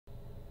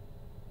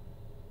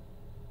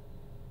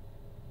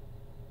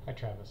Hi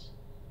Travis.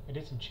 I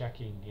did some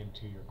checking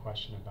into your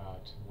question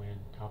about when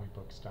comic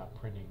books stopped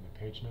printing the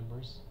page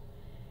numbers,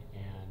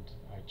 and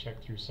I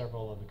checked through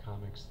several of the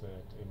comics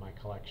that in my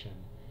collection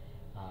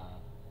uh,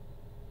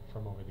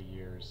 from over the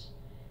years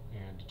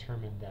and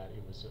determined that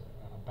it was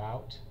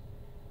about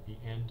the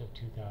end of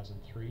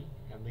 2003,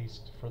 at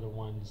least for the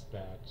ones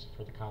that,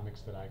 for the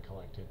comics that I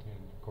collected,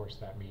 and of course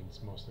that means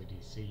mostly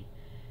DC.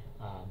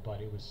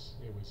 But it was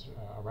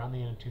around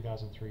the end of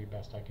 2003,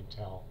 best I could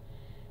tell.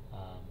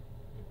 Um,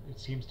 it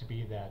seems to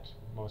be that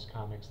most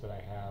comics that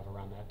I have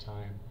around that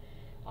time,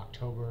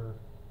 October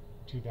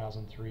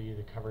 2003,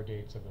 the cover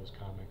dates of those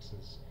comics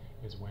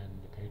is when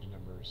the page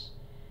numbers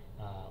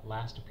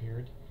last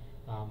appeared.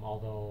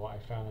 Although I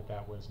found that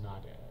that was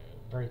not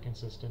very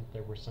consistent.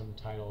 There were some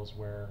titles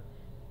where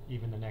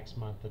even the next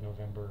month, the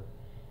November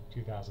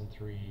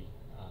 2003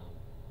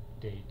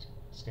 date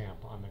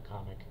stamp on the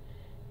comic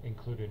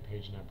included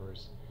page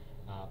numbers.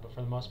 But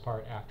for the most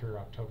part, after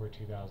October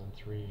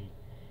 2003,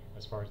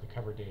 as far as the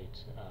cover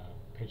date,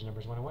 page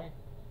numbers went away.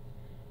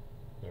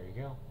 There you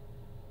go.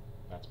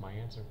 That's my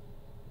answer.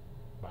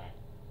 Bye.